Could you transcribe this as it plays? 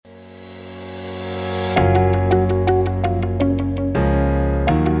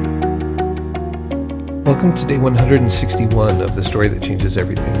Welcome to day 161 of The Story That Changes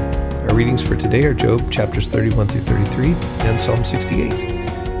Everything. Our readings for today are Job chapters 31 through 33 and Psalm 68.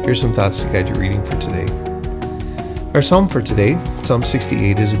 Here's some thoughts to guide your reading for today. Our psalm for today, Psalm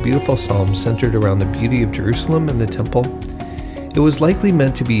 68, is a beautiful psalm centered around the beauty of Jerusalem and the temple. It was likely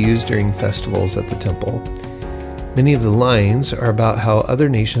meant to be used during festivals at the temple. Many of the lines are about how other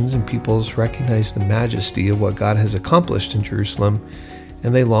nations and peoples recognize the majesty of what God has accomplished in Jerusalem,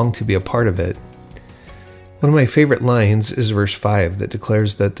 and they long to be a part of it. One of my favorite lines is verse 5 that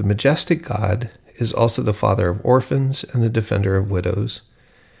declares that the majestic God is also the father of orphans and the defender of widows.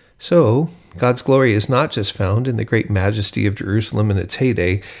 So, God's glory is not just found in the great majesty of Jerusalem in its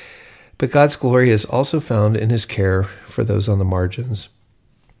heyday, but God's glory is also found in his care for those on the margins.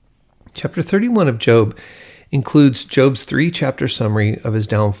 Chapter 31 of Job includes Job's 3-chapter summary of his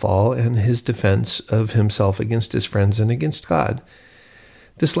downfall and his defense of himself against his friends and against God.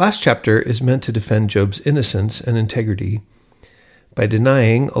 This last chapter is meant to defend Job's innocence and integrity. By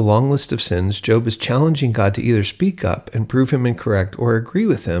denying a long list of sins, Job is challenging God to either speak up and prove him incorrect or agree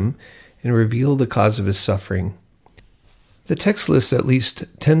with him and reveal the cause of his suffering. The text lists at least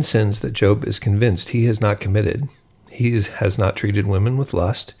 10 sins that Job is convinced he has not committed. He has not treated women with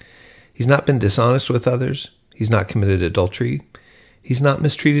lust. He's not been dishonest with others. He's not committed adultery. He's not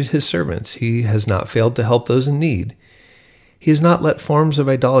mistreated his servants. He has not failed to help those in need. He has not let forms of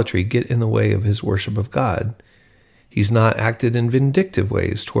idolatry get in the way of his worship of God. He's not acted in vindictive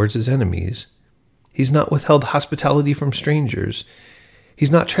ways towards his enemies. He's not withheld hospitality from strangers.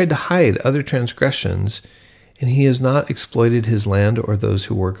 He's not tried to hide other transgressions, and he has not exploited his land or those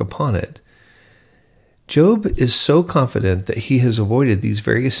who work upon it. Job is so confident that he has avoided these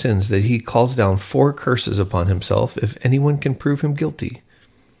various sins that he calls down 4 curses upon himself if anyone can prove him guilty.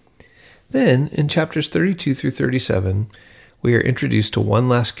 Then, in chapters 32 through 37, we are introduced to one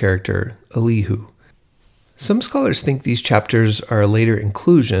last character, Elihu. Some scholars think these chapters are a later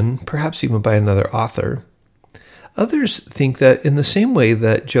inclusion, perhaps even by another author. Others think that in the same way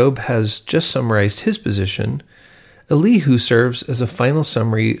that Job has just summarized his position, Elihu serves as a final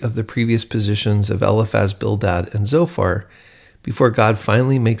summary of the previous positions of Eliphaz, Bildad, and Zophar, before God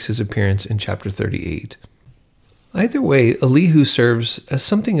finally makes his appearance in chapter 38. Either way, Elihu serves as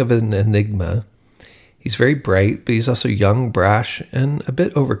something of an enigma. He's very bright, but he's also young, brash, and a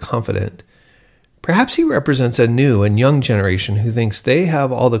bit overconfident. Perhaps he represents a new and young generation who thinks they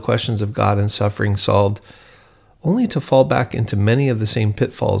have all the questions of God and suffering solved, only to fall back into many of the same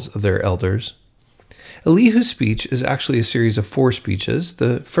pitfalls of their elders. Elihu's speech is actually a series of 4 speeches.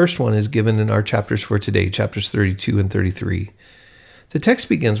 The first one is given in our chapters for today, chapters 32 and 33. The text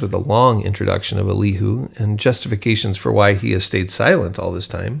begins with a long introduction of Elihu and justifications for why he has stayed silent all this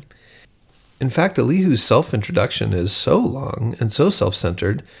time. In fact, Elihu's self-introduction is so long and so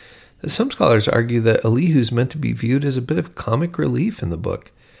self-centered that some scholars argue that Elihu is meant to be viewed as a bit of comic relief in the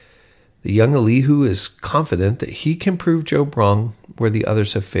book. The young Elihu is confident that he can prove Job wrong where the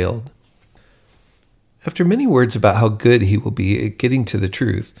others have failed. After many words about how good he will be at getting to the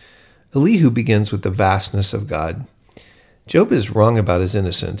truth, Elihu begins with the vastness of God. Job is wrong about his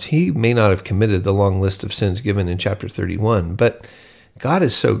innocence. He may not have committed the long list of sins given in chapter 31, but God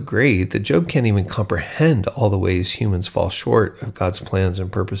is so great that Job can't even comprehend all the ways humans fall short of God's plans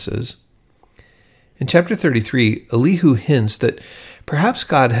and purposes. In chapter 33, Elihu hints that perhaps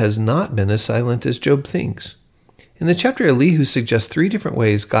God has not been as silent as Job thinks. In the chapter, Elihu suggests 3 different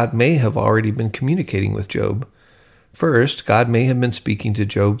ways God may have already been communicating with Job. First, God may have been speaking to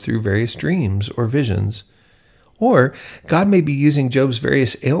Job through various dreams or visions. Or God may be using Job's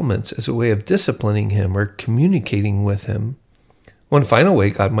various ailments as a way of disciplining him or communicating with him. One final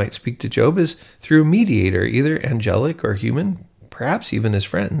way God might speak to Job is through a mediator, either angelic or human, perhaps even his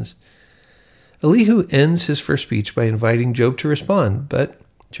friends. Elihu ends his first speech by inviting Job to respond, but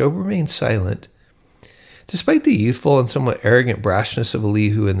Job remains silent. Despite the youthful and somewhat arrogant brashness of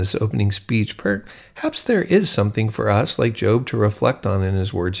Elihu in this opening speech, perhaps there is something for us like Job to reflect on in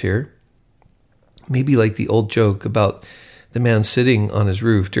his words here. Maybe like the old joke about the man sitting on his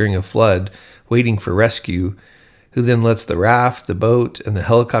roof during a flood, waiting for rescue, who then lets the raft, the boat, and the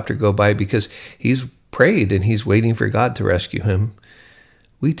helicopter go by because he's prayed and he's waiting for God to rescue him.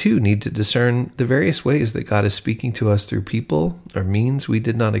 We too need to discern the various ways that God is speaking to us through people or means we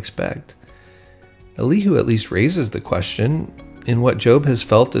did not expect. Elihu at least raises the question, in what Job has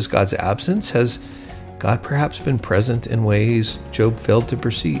felt as God's absence, has God perhaps been present in ways Job failed to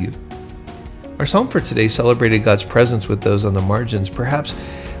perceive? Our psalm for today celebrated God's presence with those on the margins. Perhaps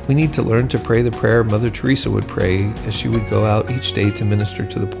we need to learn to pray the prayer Mother Teresa would pray as she would go out each day to minister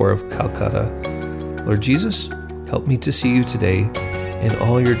to the poor of Calcutta. Lord Jesus, help me to see you today in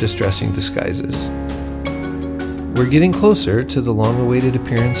all your distressing disguises. We're getting closer to the long-awaited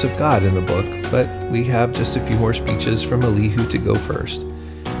appearance of God in the book, but we have just a few more speeches from Elihu to go first.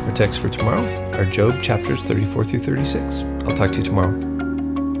 Our text for tomorrow are Job chapters 34 through 36. I'll talk to you tomorrow.